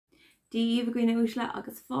Díomh Gwine Ushla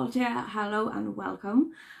agus Fáilte, hello and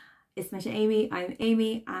welcome. It's me Amy, I'm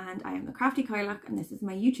Amy and I am the Crafty Kylock and this is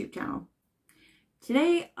my YouTube channel.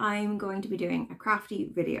 Today I'm going to be doing a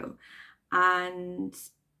crafty video, and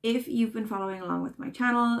if you've been following along with my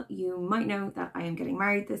channel you might know that I am getting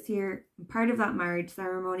married this year, and part of that marriage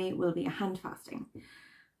ceremony will be a hand fasting.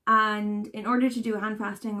 And in order to do a hand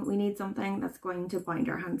fasting we need something that's going to bind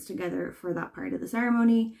our hands together for that part of the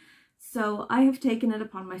ceremony. So I have taken it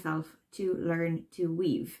upon myself to learn to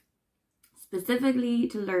weave. Specifically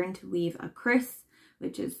to learn to weave a kris,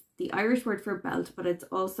 which is the Irish word for belt, but it's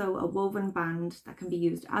also a woven band that can be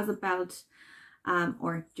used as a belt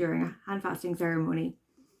or during a hand fasting ceremony.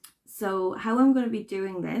 So how I'm going to be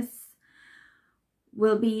doing this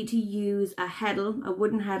will be to use a heddle, a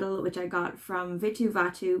wooden heddle, which I got from Vitu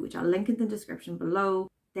Vatu, which I'll link in the description below.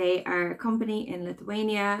 They are a company in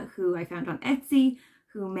Lithuania who I found on Etsy,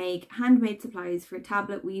 who make handmade supplies for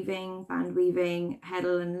tablet weaving, band weaving,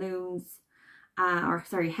 heddle and looms,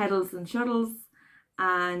 heddles and shuttles,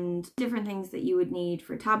 and different things that you would need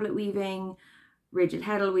for tablet weaving, rigid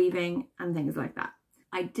heddle weaving, and things like that.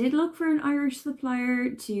 I did look for an Irish supplier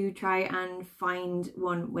to try and find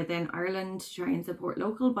one within Ireland to try and support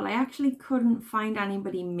local, but I actually couldn't find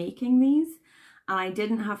anybody making these, and I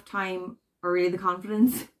didn't have time or really the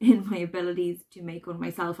confidence in my abilities to make one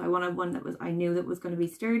myself. I wanted one that I knew that was going to be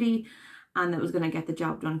sturdy and that was going to get the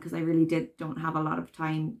job done, because I really don't have a lot of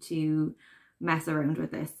time to mess around with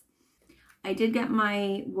this. I did get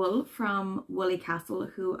my wool from Woolly Castle,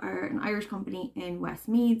 who are an Irish company in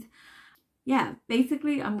Westmeath. Yeah,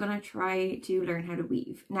 basically I'm going to try to learn how to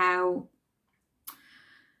weave. Now,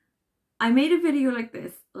 I made a video like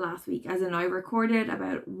this last week, as in I recorded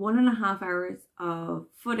about 1.5 hours of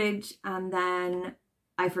footage, and then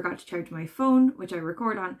I forgot to charge my phone, which I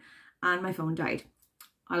record on, and my phone died.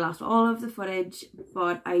 I lost all of the footage,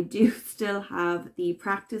 but I do still have the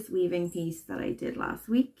practice weaving piece that I did last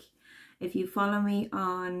week. If you follow me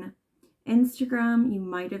on Instagram, you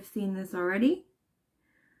might have seen this already.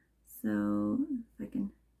 So if I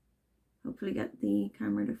can hopefully get the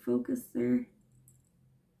camera to focus there.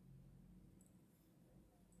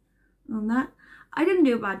 On that, I didn't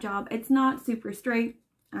do a bad job. It's not super straight,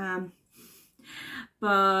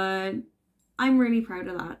 but I'm really proud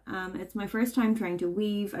of that. It's my first time trying to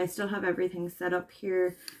weave. I still have everything set up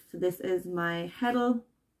here. So this is my heddle,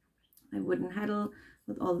 my wooden heddle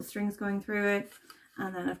with all the strings going through it,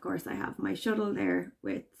 and then of course I have my shuttle there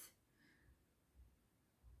with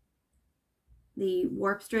the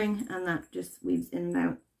warp string, and that just weaves in and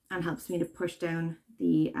out and helps me to push down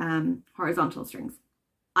the horizontal strings.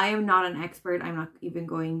 I am not an expert. I'm not even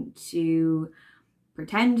going to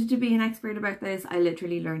pretend to be an expert about this. I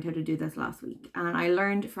literally learned how to do this last week, and I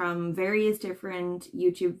learned from various different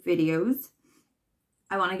YouTube videos.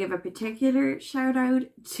 I want to give a particular shout out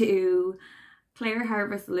to Claire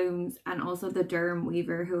Harvest Looms and also the Durham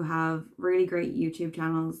Weaver, who have really great YouTube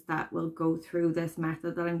channels that will go through this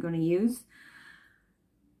method that I'm going to use.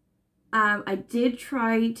 I did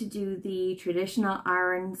try to do the traditional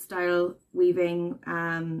Aran style weaving,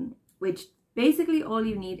 which basically all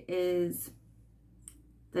you need is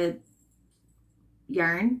the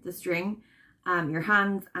yarn, the string, your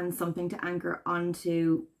hands, and something to anchor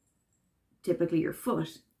onto, typically your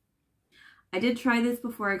foot. I did try this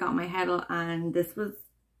before I got my heddle, and this was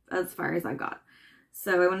as far as I got.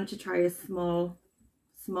 So I wanted to try a small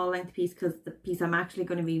length piece, because the piece I'm actually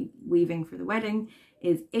going to be weaving for the wedding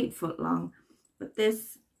is 8 foot long, but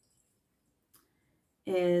this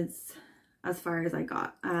is as far as I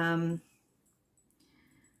got,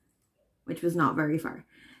 which was not very far.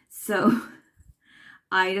 So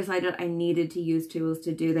I decided I needed to use tools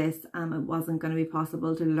to do this. It wasn't going to be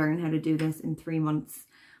possible to learn how to do this in 3 months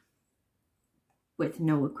with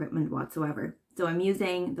no equipment whatsoever. So I'm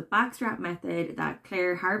using the backstrap method that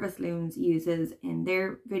Claire Harvest Looms uses in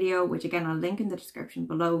their video, which again I'll link in the description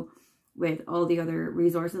below with all the other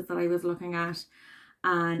resources that I was looking at.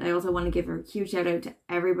 And I also want to give a huge shout out to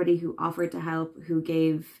everybody who offered to help, who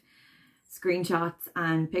gave screenshots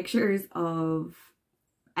and pictures of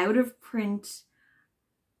out of print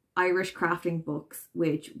Irish crafting books,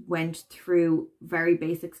 which went through very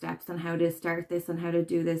basic steps on how to start this and how to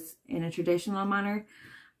do this in a traditional manner.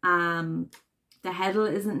 The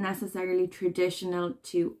heddle isn't necessarily traditional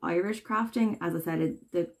to Irish crafting. As I said,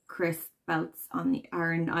 the kris belts on the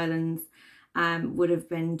Aran Islands would have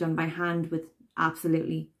been done by hand with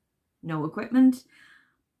absolutely no equipment.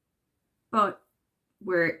 But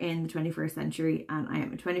we're in the 21st century, and I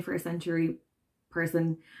am a 21st century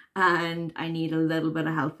person, and I need a little bit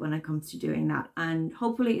of help when it comes to doing that. And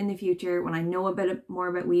hopefully in the future, when I know a bit more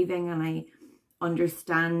about weaving and I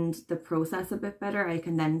understand the process a bit better, I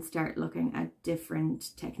can then start looking at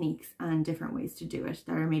different techniques and different ways to do it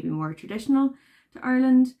that are maybe more traditional to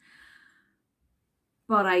Ireland.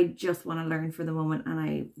 But I just want to learn for the moment, and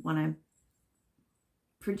I want to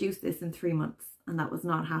produce this in 3 months, and that was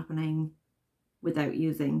not happening without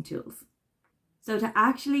using tools. So to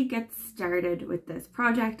actually get started with this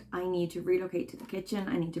project, I need to relocate to the kitchen.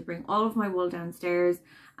 I need to bring all of my wool downstairs,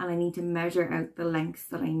 and I need to measure out the lengths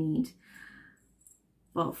that I need.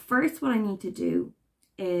 But first, what I need to do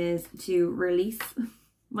is to release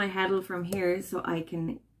my Heddle from here so I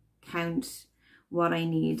can count what I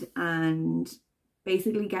need and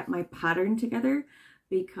basically get my pattern together,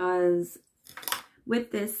 because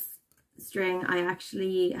with this string I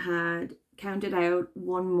actually had counted out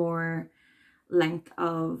one more length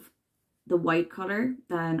of the white color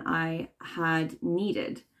than I had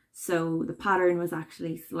needed, so the pattern was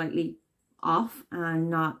actually slightly off and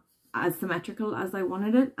not as symmetrical as I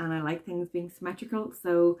wanted it, and I like things being symmetrical,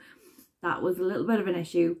 so that was a little bit of an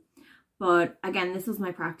issue. But again, this was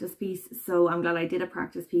my practice piece, so I'm glad I did a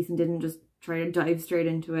practice piece and didn't just try to dive straight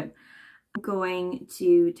into it. I'm going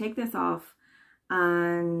to take this off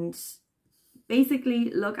and basically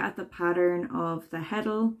look at the pattern of the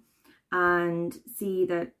Heddle and see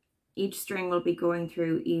that each string will be going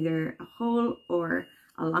through either a hole or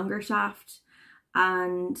a longer shaft,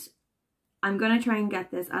 and I'm going to try and get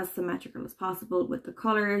this as symmetrical as possible with the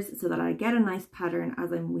colours so that I get a nice pattern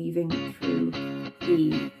as I'm weaving through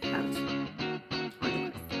the belt.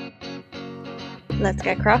 Let's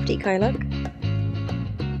get crafty, Kyla.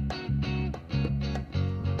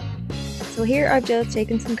 So here I've just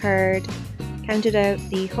taken some card, counted out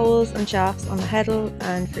the holes and shafts on the Heddle,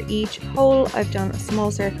 and for each hole I've done a small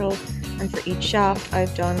circle, and for each shaft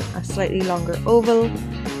I've done a slightly longer oval,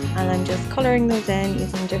 and I'm just colouring those in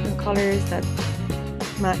using different colours that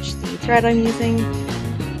match the thread I'm using,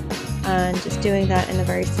 and just doing that in a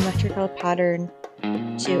very symmetrical pattern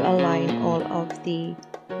to align all of the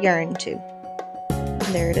yarn to.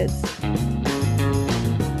 And there it is.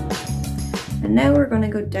 And now we're going to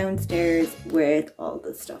go downstairs with all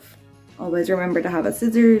the stuff. Always remember to have a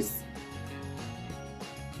scissors,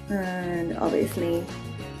 and obviously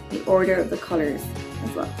the order of the colours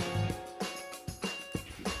as well.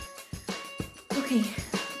 Okay,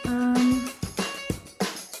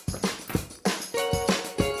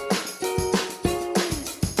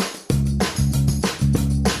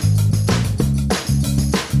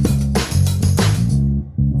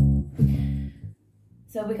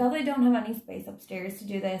 so because I don't have any space upstairs to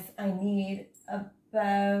do this, I need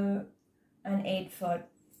about an 8-foot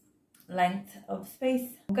length of space.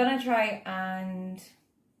 I'm gonna try and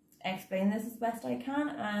explain this as best I can,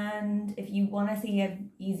 and if you want to see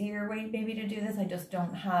an easier way maybe to do this, I just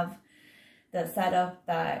don't have the setup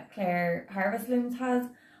that Claire Harvest Looms has.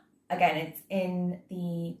 Again, it's in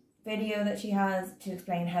the video that she has to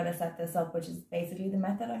explain how to set this up, which is basically the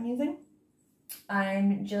method I'm using.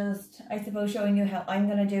 I'm just, I suppose, showing you how I'm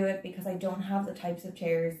going to do it because I don't have the types of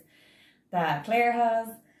chairs that Claire has,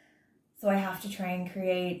 so I have to try and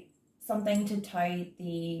create something to tie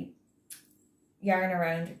the yarn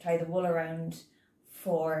around, or tie the wool around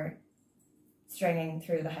for stringing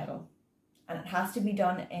through the Heddle, and it has to be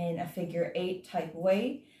done in a figure 8 type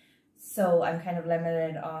way, so I'm kind of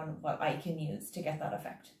limited on what I can use to get that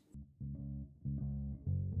effect.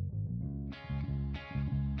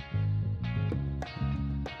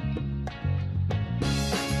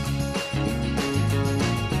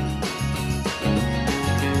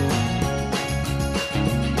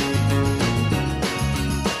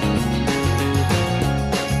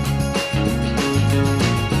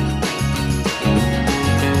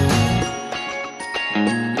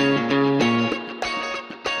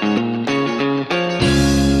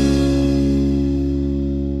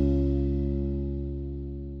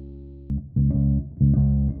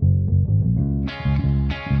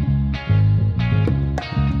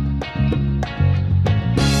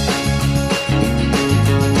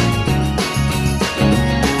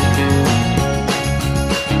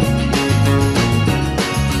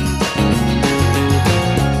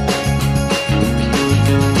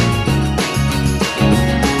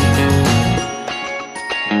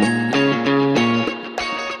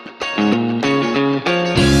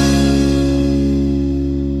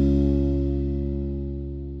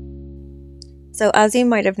 So as you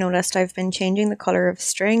might have noticed, I've been changing the colour of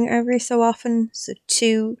string every so often. So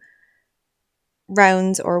 2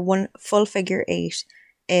 rounds or 1 full figure 8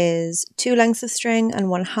 is 2 lengths of string, and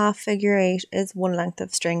 1/2 figure 8 is 1 length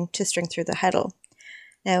of string to string through the Heddle.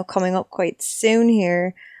 Now coming up quite soon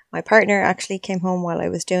here, my partner actually came home while I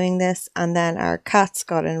was doing this, and then our cats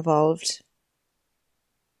got involved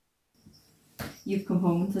you've come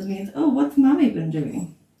home and suddenly it's, oh, what's Mammy been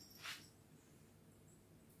doing?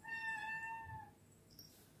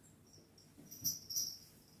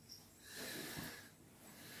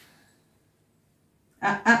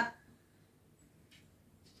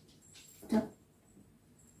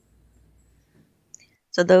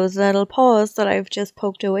 So those little paws that I've just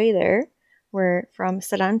poked away there were from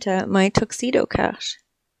Salanta, my tuxedo cat.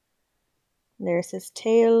 There's his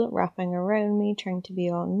tail wrapping around me, trying to be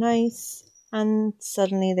all nice. And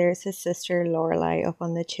suddenly there's his sister Lorelei up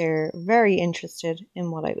on the chair, very interested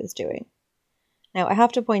in what I was doing. Now I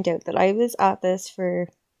have to point out that I was at this for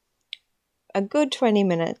a good 20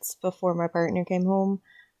 minutes before my partner came home,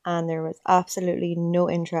 and there was absolutely no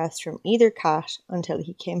interest from either cat until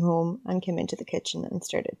he came home and came into the kitchen and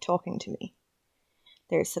started talking to me.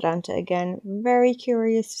 There's Salanta again, very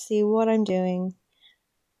curious to see what I'm doing.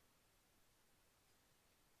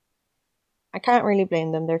 I can't really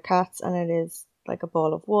blame them, they're cats and it is like a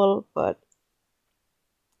ball of wool, but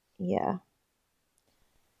yeah.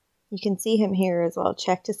 You can see him here as well,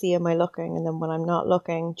 check to see am I looking, and then when I'm not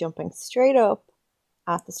looking, jumping straight up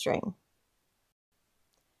at the string.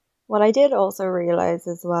 What I did also realise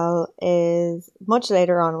as well is much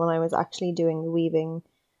later on when I was actually doing the weaving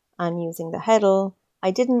and using the Heddle,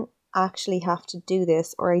 I didn't actually have to do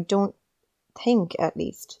this, or I don't think at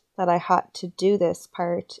least that I had to do this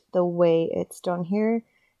part the way it's done here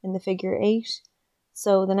in the figure 8.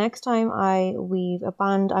 So the next time I weave a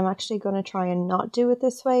band, I'm actually going to try and not do it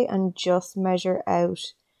this way and just measure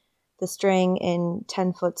out the string in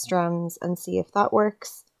 10-foot strands and see if that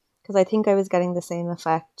works, because I think I was getting the same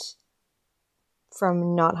effect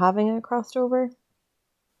from not having it crossed over.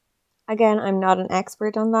 Again, I'm not an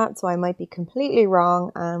expert on that, so I might be completely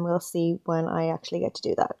wrong, and we'll see when I actually get to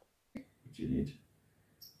do that. What do you need?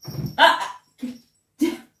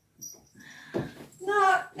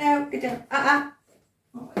 No, get down.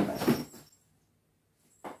 Oh my God.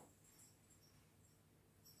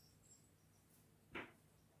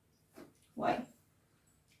 Why?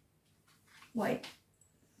 Why?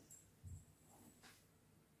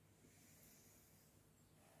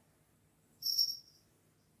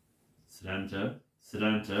 Salanta.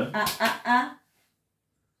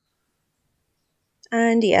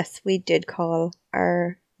 And yes, we did call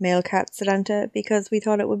our male cat Salanta because we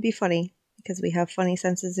thought it would be funny, because we have funny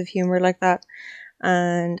senses of humour like that,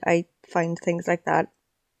 and I find things like that,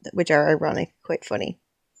 which are ironic, quite funny.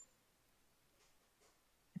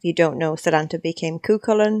 If you don't know, Salanta became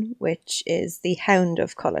Cuchulainn, which is the Hound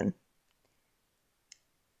of Cullen.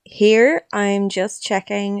 Here I'm just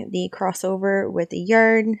checking the crossover with the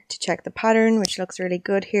yarn to check the pattern, which looks really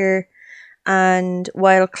good here. And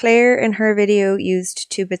while Claire in her video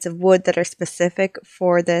used 2 bits of wood that are specific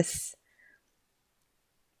for this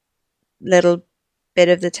little bit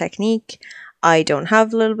of the technique, I don't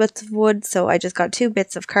have little bits of wood, so I just got 2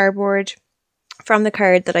 bits of cardboard from the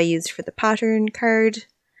card that I used for the pattern card,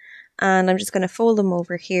 and I'm just going to fold them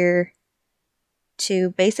over here to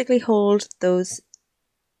basically hold those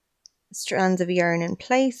strands of yarn in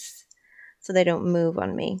place so they don't move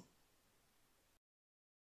on me.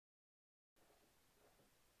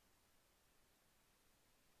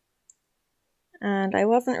 And I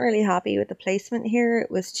wasn't really happy with the placement here.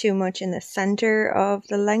 It was too much in the center of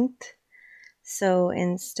the length. So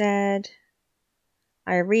instead,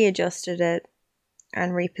 I readjusted it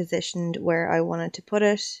and repositioned where I wanted to put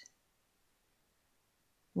it.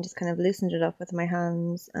 And just kind of loosened it up with my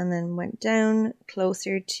hands and then went down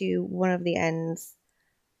closer to one of the ends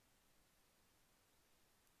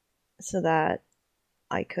so that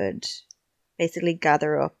I could basically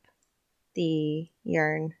gather up the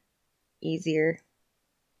yarn easier.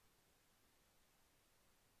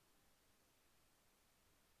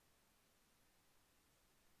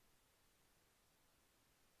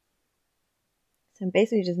 So I'm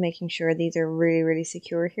basically just making sure these are really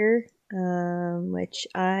secure here, which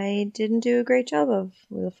I didn't do a great job of.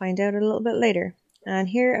 We'll find out a little bit later. And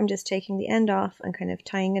here I'm just taking the end off and kind of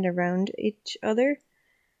tying it around each other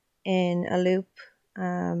in a loop.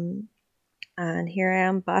 And here I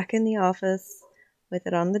am back in the office with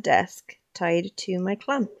it on the desk, tied to my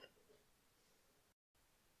clamp.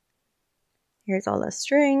 Here's all the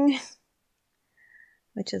string,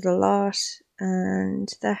 which is a lot, and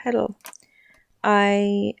the Heddle.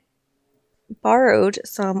 I borrowed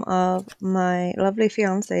some of my lovely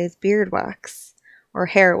fiance's beard wax, or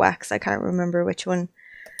hair wax, I can't remember which one,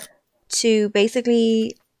 to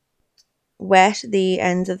basically wet the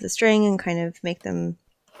ends of the string and kind of make them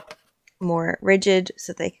more rigid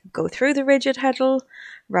so they could go through the rigid Heddle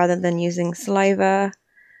rather than using saliva,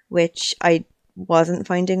 which I wasn't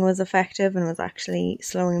finding was effective and was actually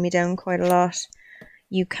slowing me down quite a lot.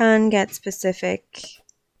 You can get specific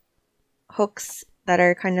hooks that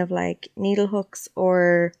are kind of like needle hooks,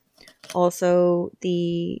 or also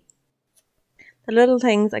the little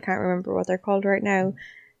things, I can't remember what they're called right now,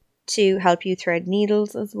 to help you thread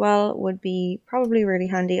needles as well would be probably really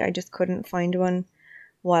handy. I just couldn't find one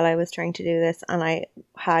while I was trying to do this, and I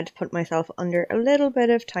had put myself under a little bit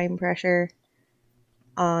of time pressure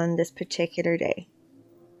on this particular day.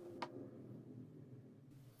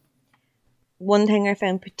 One thing I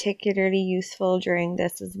found particularly useful during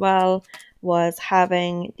this as well was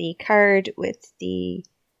having the card with the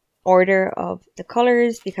order of the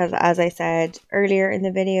colors, because as I said earlier in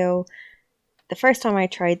the video, the first time I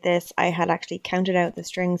tried this I had actually counted out the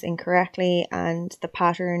strings incorrectly and the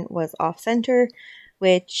pattern was off center,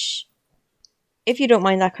 which, if you don't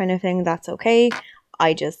mind that kind of thing, that's okay.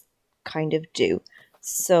 I just kind of do.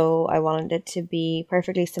 So I wanted it to be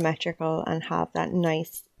perfectly symmetrical and have that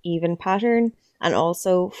nice even pattern. And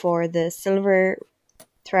also for the silver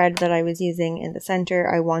thread that I was using in the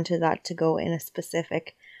center, I wanted that to go in a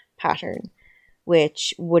specific pattern,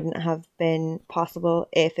 which wouldn't have been possible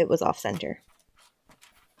if it was off center.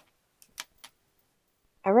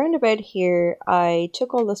 Around about here, I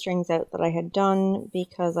took all the strings out that I had done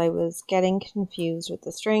because I was getting confused with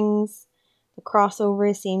the strings. The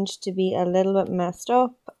crossover seemed to be a little bit messed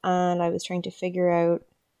up and I was trying to figure out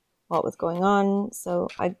what was going on. So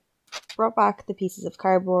I brought back the pieces of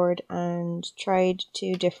cardboard and tried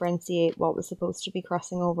to differentiate what was supposed to be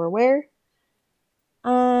crossing over where.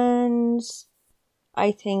 And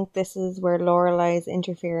I think this is where Lorelai's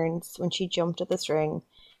interference when she jumped at the string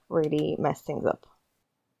really messed things up.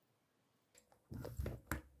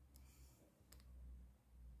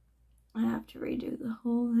 I have to redo the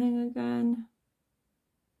whole thing again.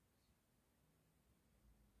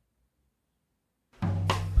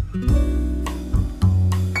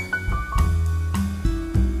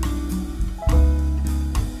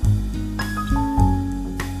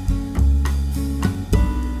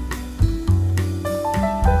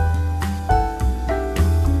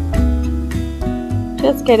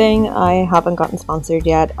 Just kidding, I haven't gotten sponsored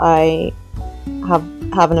yet. I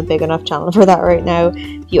haven't a big enough channel for that right now.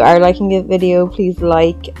 If you are liking the video, please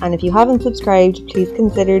like, and if you haven't subscribed, please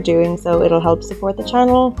consider doing so. It'll help support the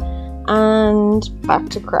channel. And back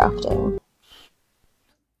to crafting.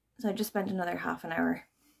 So I just spent another half an hour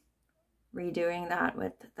redoing that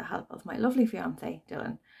with the help of my lovely fiance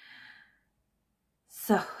Dylan.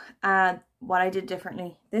 So what I did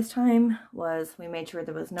differently this time was we made sure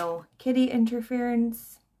there was no kitty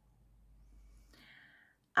interference.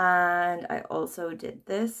 And I also did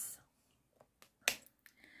this.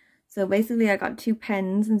 So basically I got 2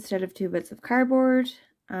 pens instead of 2 bits of cardboard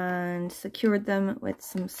and secured them with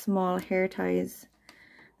some small hair ties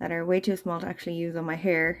that are way too small to actually use on my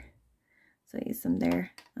hair. So I used them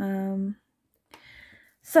there.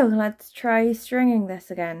 So let's try stringing this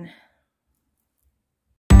again.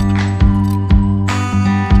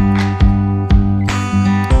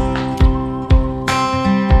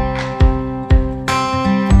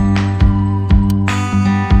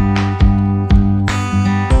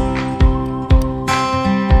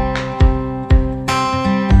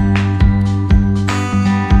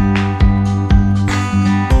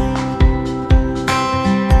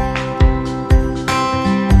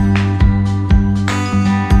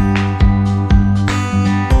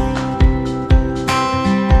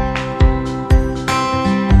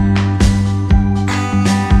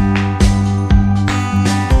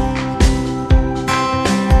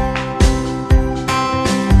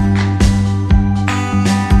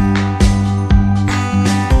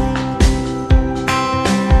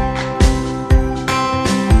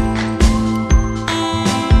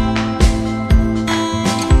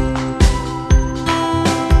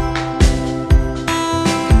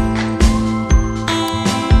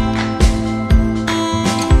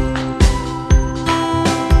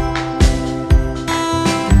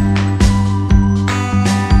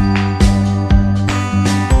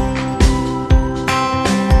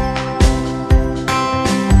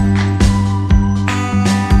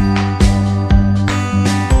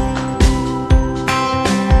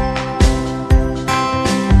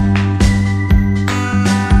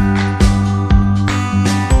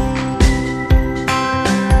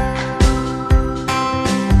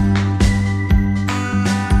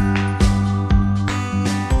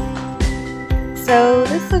 So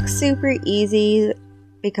this looks super easy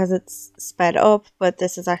because it's sped up, but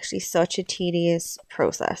this is actually such a tedious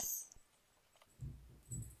process.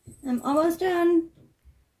 I'm almost done.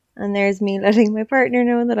 And there's me letting my partner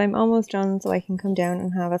know that I'm almost done so I can come down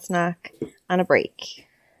and have a snack and a break.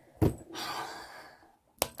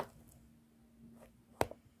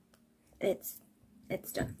 It's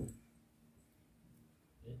done.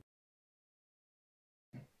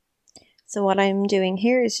 So what I'm doing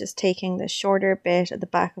here is just taking the shorter bit at the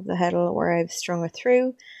back of the heddle where I've strung it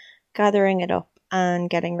through, gathering it up and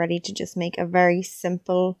getting ready to just make a very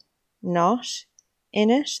simple knot in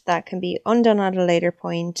it that can be undone at a later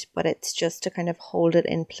point, but it's just to kind of hold it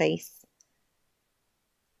in place.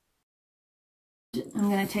 I'm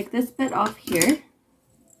going to take this bit off here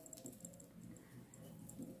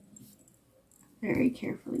very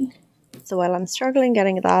carefully. So while I'm struggling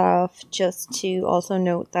getting that off, just to also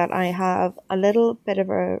note that I have a little bit of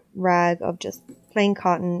a rag of just plain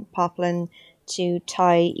cotton poplin to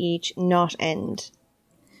tie each knot end.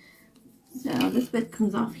 So this bit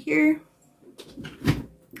comes off here,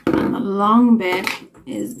 and the long bit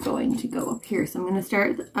is going to go up here. So I'm going to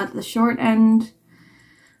start at the short end.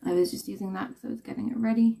 I was just using that because I was getting it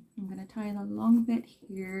ready. I'm going to tie the long bit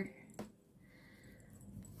here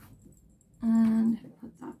and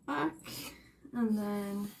put that back, and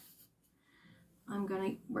then I'm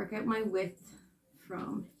going to work out my width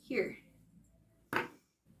from here.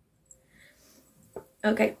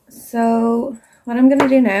 Okay, so what I'm going to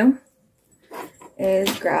do now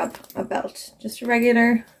is grab a belt, just a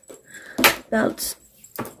regular belt,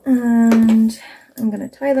 and I'm going to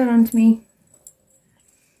tie that onto me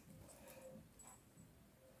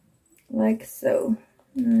like so.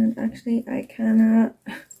 And actually I cannot,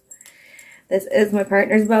 this is my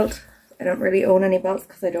partner's belt. I don't really own any belts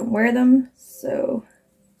because I don't wear them, so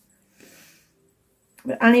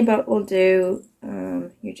but any belt will do.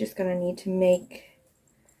 You're just going to need to make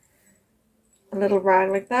a little rag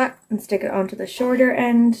like that and stick it onto the shorter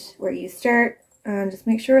end where you start, and just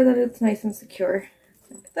make sure that it's nice and secure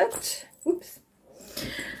like that. Oops.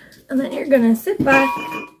 And then you're gonna sit back,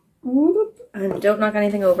 and don't knock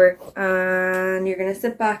anything over, and you're gonna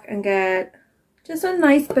sit back and get just a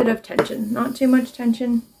nice bit of tension, not too much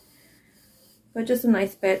tension, but just a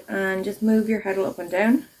nice bit, and just move your heddle up and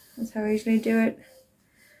down. That's how I usually do it.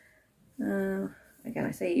 Again,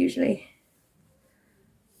 I say usually.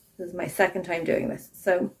 This is my second time doing this.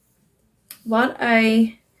 So what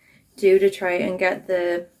I do to try and get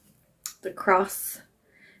the cross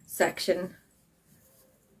section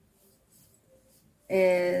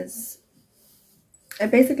is I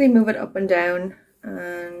basically move it up and down,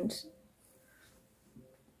 and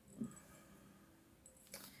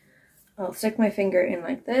I'll stick my finger in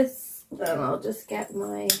like this. Then I'll just get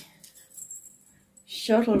my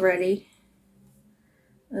shuttle ready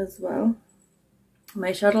as well.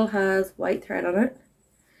 My shuttle has white thread on it,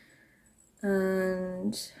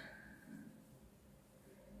 and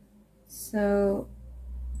so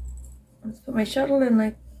let's put my shuttle in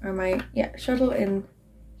like, or my, yeah, shuttle in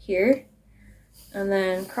here, and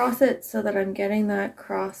then cross it so that I'm getting that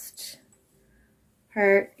crossed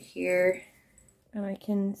part here, and I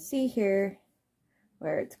can see here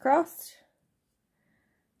where it's crossed.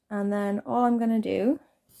 And then all I'm gonna do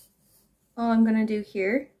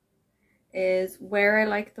here is where I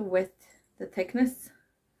like the width, the thickness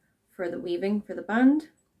for the weaving for the band.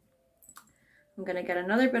 I'm gonna get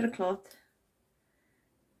another bit of cloth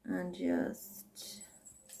and just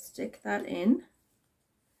stick that in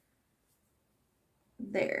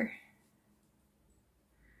there.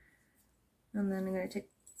 And then I'm gonna take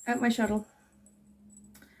out my shuttle.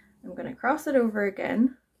 I'm gonna cross it over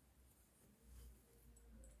again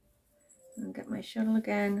and get my shuttle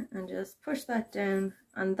again and just push that down,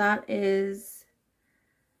 and that is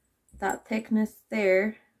that thickness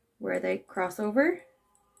there where they cross over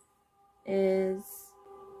is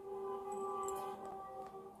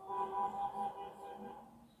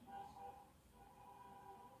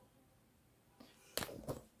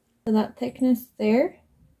so that thickness there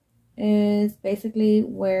is basically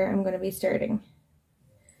where I'm going to be starting.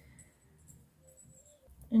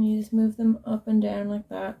 And you just move them up and down like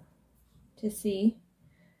that to see,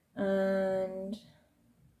 and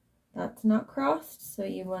that's not crossed, so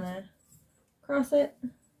you want to cross it,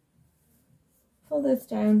 pull this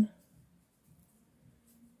down,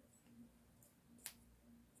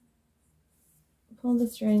 pull the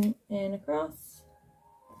string in across,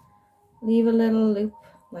 leave a little loop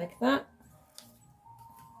like that,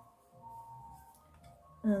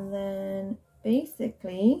 and then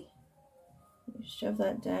basically you shove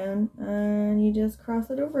that down and you just cross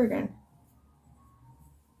it over again.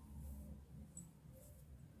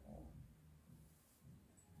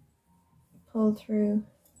 Pull through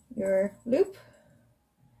your loop,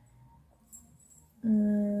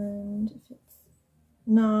 and if it's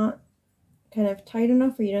not kind of tight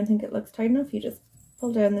enough, or you don't think it looks tight enough, you just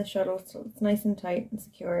pull down the shuttle so it's nice and tight and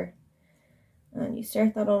secure, and you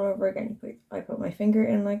start that all over again. I put my finger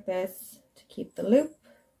in like this to keep the loop.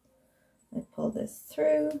 I pull this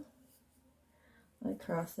through, I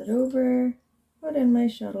cross it over, put in my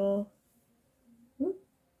shuttle. Whoop.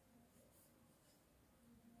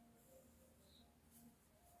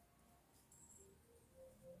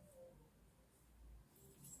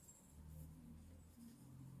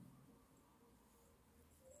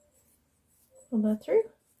 Pull that through,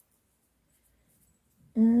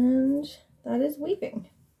 and that is weaving.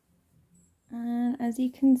 And as you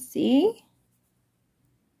can see,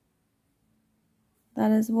 that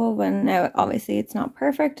is woven. Now obviously it's not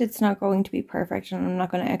perfect, it's not going to be perfect, and I'm not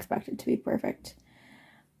going to expect it to be perfect,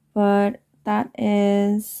 but that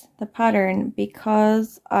is the pattern.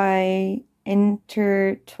 Because I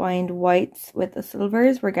intertwined whites with the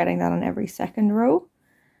silvers, we're getting that on every second row,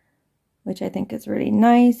 which I think is really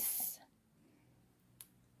nice.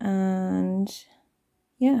 And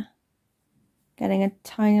yeah, getting a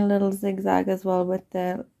tiny little zigzag as well with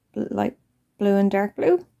the light blue and dark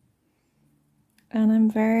blue, and I'm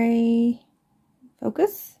very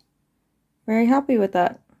focused, very happy with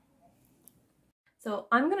that. So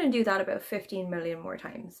I'm gonna do that about 15 million more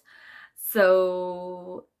times.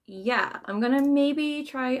 So yeah, I'm gonna maybe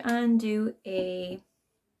try and do a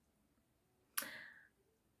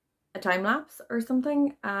time lapse or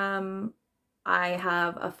something. I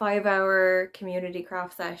have a 5-hour community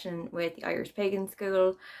craft session with the Irish Pagan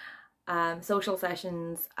School, social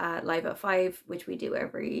sessions live at 5, which we do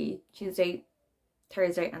every Tuesday,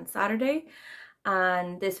 Thursday and Saturday.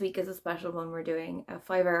 And this week is a special one. We're doing a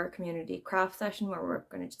 5-hour community craft session where we're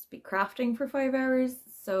going to just be crafting for 5 hours.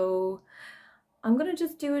 So I'm going to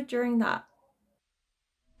just do it during that.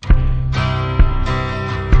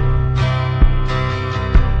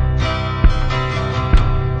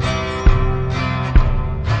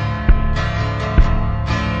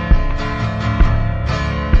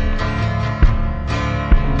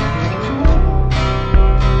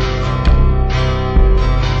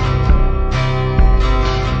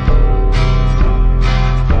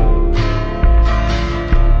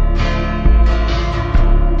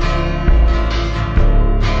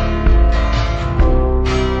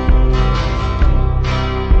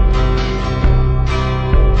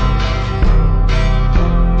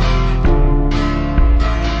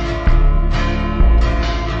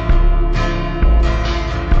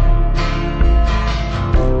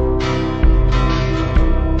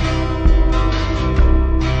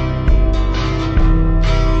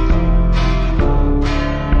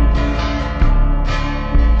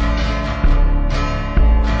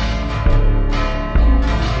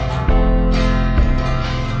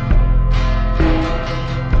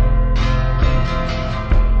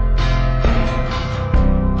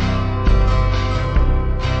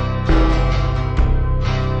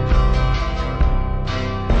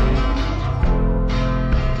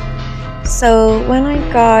 So when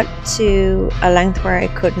I got to a length where I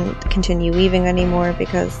couldn't continue weaving anymore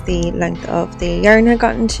because the length of the yarn had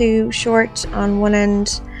gotten too short on one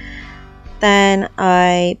end, then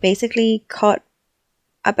I basically cut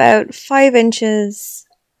about 5 inches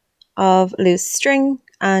of loose string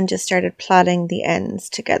and just started plaiting the ends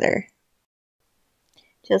together.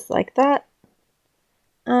 Just like that.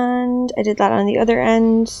 And I did that on the other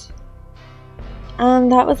end.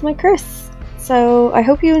 And that was my curse. So I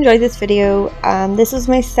hope you enjoyed this video. This was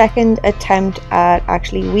my second attempt at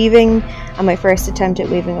actually weaving and my first attempt at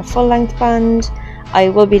weaving a full length band. I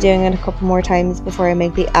will be doing it a couple more times before I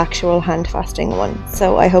make the actual hand fasting one.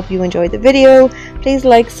 So I hope you enjoyed the video. Please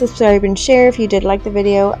like, subscribe and share if you did like the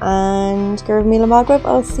video, and Gurv Mila Magweb.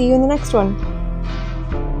 I'll see you in the next one.